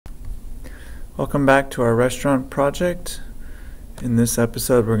Welcome back to our restaurant project. In this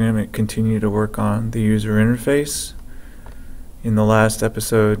episode, we're going to continue to work on the user interface. In the last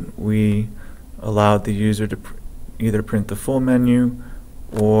episode, we allowed the user to either print the full menu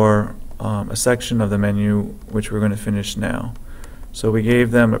or a section of the menu, which we're going to finish now. So we gave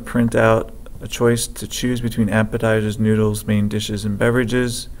them a printout, a choice to choose between appetizers, noodles, main dishes, and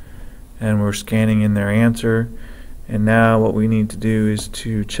beverages, and we're scanning in their answer. And now what we need to do is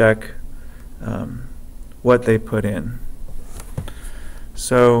to check what they put in.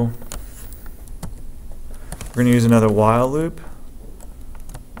 So we're going to use another while loop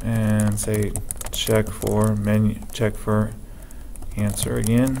and say check for menu, check for answer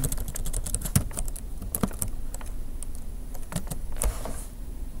again.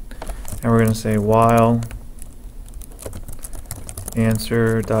 And we're going to say while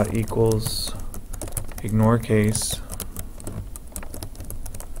answer dot equals ignore case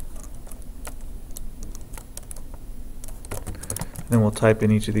then we'll type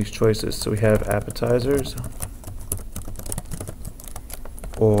in each of these choices. So we have appetizers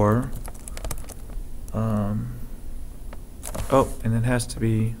or and it has to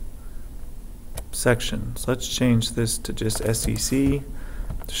be sections. Let's change this to just SEC to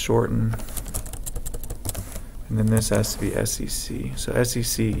shorten, and then this has to be SEC. So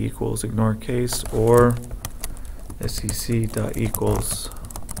SEC equals ignore case or SEC dot equals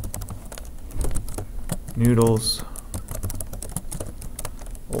noodles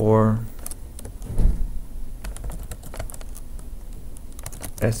or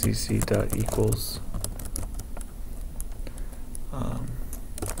SEC dot equals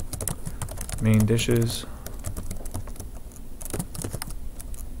main dishes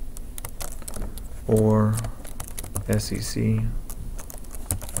or SEC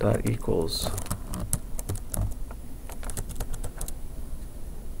dot equals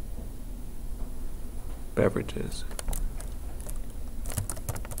beverages.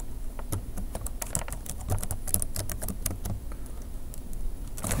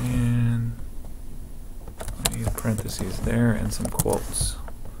 And I need parentheses there and some quotes.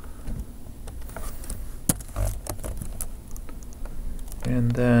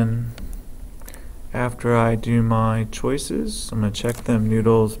 And then after I do my choices, I'm going to check them: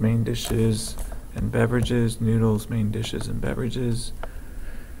 noodles, main dishes, and beverages, noodles, main dishes, and beverages.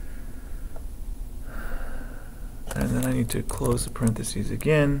 And then I need to close the parentheses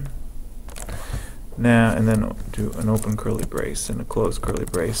again. Now, and then do an open curly brace and a close curly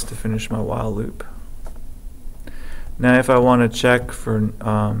brace to finish my while loop. Now, if I want to check for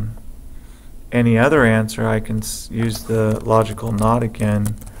any other answer, I can use the logical not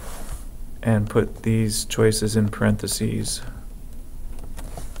again and put these choices in parentheses,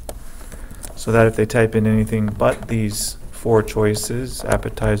 so that if they type in anything but these four choices,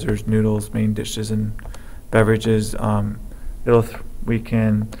 appetizers, noodles, main dishes, and beverages, we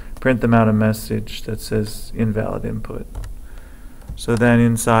can print them out a message that says invalid input. So then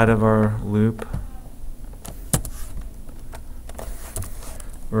inside of our loop,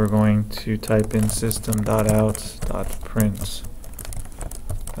 we're going to type in system.out.print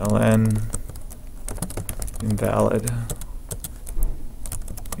ln invalid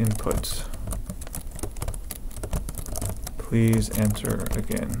input. Please enter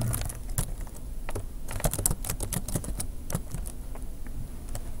again.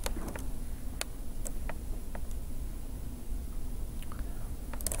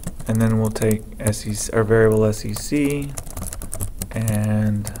 And then we'll take SEC, our variable SEC,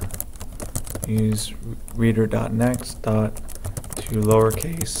 and use reader.next dot to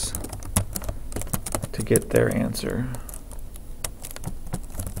lowercase to get their answer.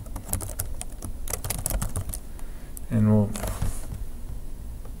 And we'll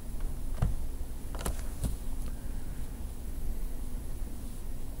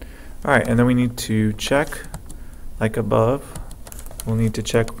alright, and then we need to check, like above, we'll need to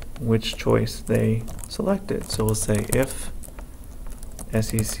check which choice they selected. So we'll say if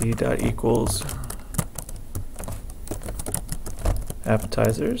SEC dot equals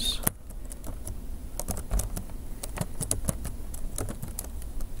appetizers,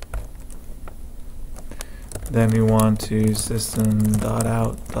 then we want to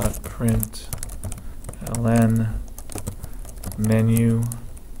system.out.print ln menu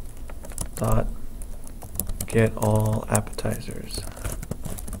dot get all appetizers.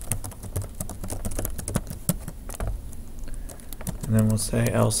 And then we'll say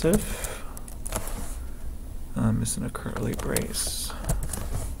else if, I'm missing a curly brace,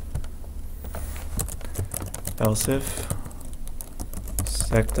 else if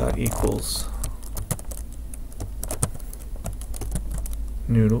sec.equals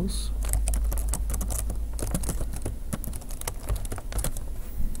noodles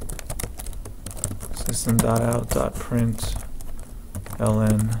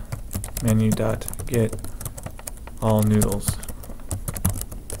system.out.println menu.get all noodles.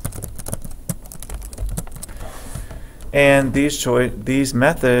 And these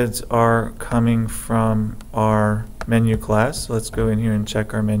methods are coming from our menu class. So let's go in here and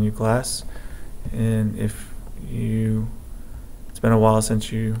check our menu class. And it's been a while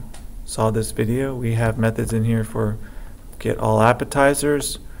since you saw this video, we have methods in here for get all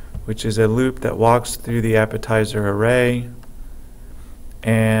appetizers, which is a loop that walks through the appetizer array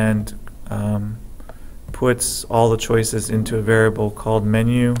and puts all the choices into a variable called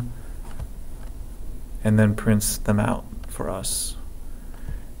menu and then prints them out for us.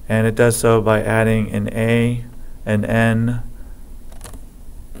 And it does so by adding an A, an N,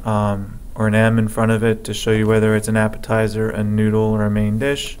 or an M in front of it to show you whether it's an appetizer, a noodle, or a main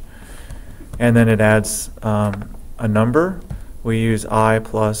dish. And then it adds a number. We use I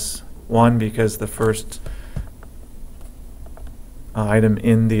plus 1 because the first item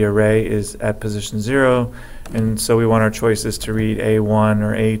in the array is at position 0, and so we want our choices to read A1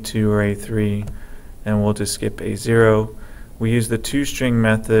 or A2 or A3, and we'll just skip A0. We use the toString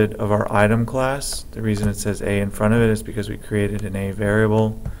method of our item class. The reason it says A in front of it is because we created an A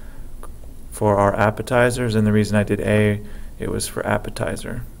variable for our appetizers, and the reason I did A, it was for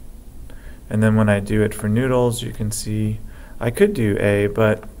appetizer. And then when I do it for noodles, you can see I could do A,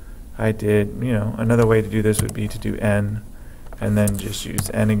 but I did, another way to do this would be to do N, and then just use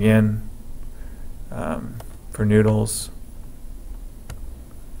N again for noodles.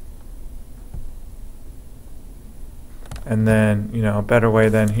 And then, a better way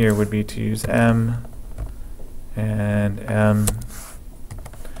then here would be to use M and M.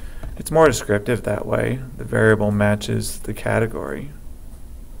 It's more descriptive that way. The variable matches the category.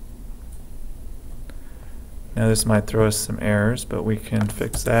 Now this might throw us some errors, but we can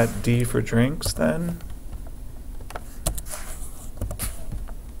fix that. D for drinks then.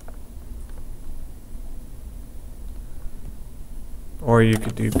 Or you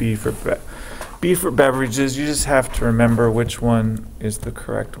could do B for beverages. You just have to remember which one is the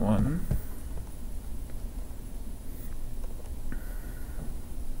correct one.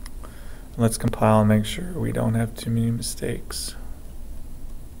 Let's compile and make sure we don't have too many mistakes.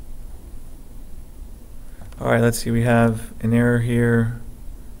 Alright, let's see, we have an error here.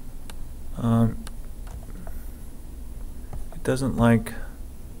 It doesn't like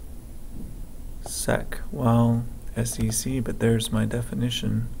sec, well, SEC, but there's my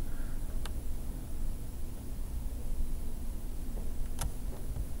definition.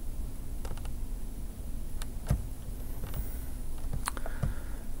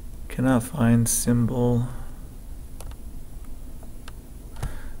 Cannot find symbol.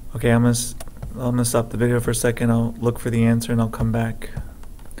 Okay, I'm gonna stop the video for a second. I'll look for the answer and I'll come back.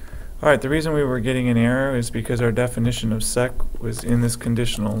 Alright, the reason we were getting an error is because our definition of sec was in this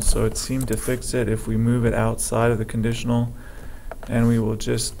conditional, so it seemed to fix it if we move it outside of the conditional, and we will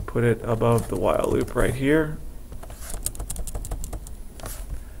just put it above the while loop right here.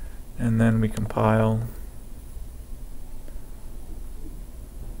 And then we compile.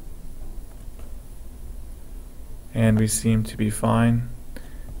 And we seem to be fine.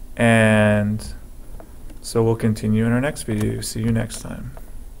 And so we'll continue in our next video. See you next time.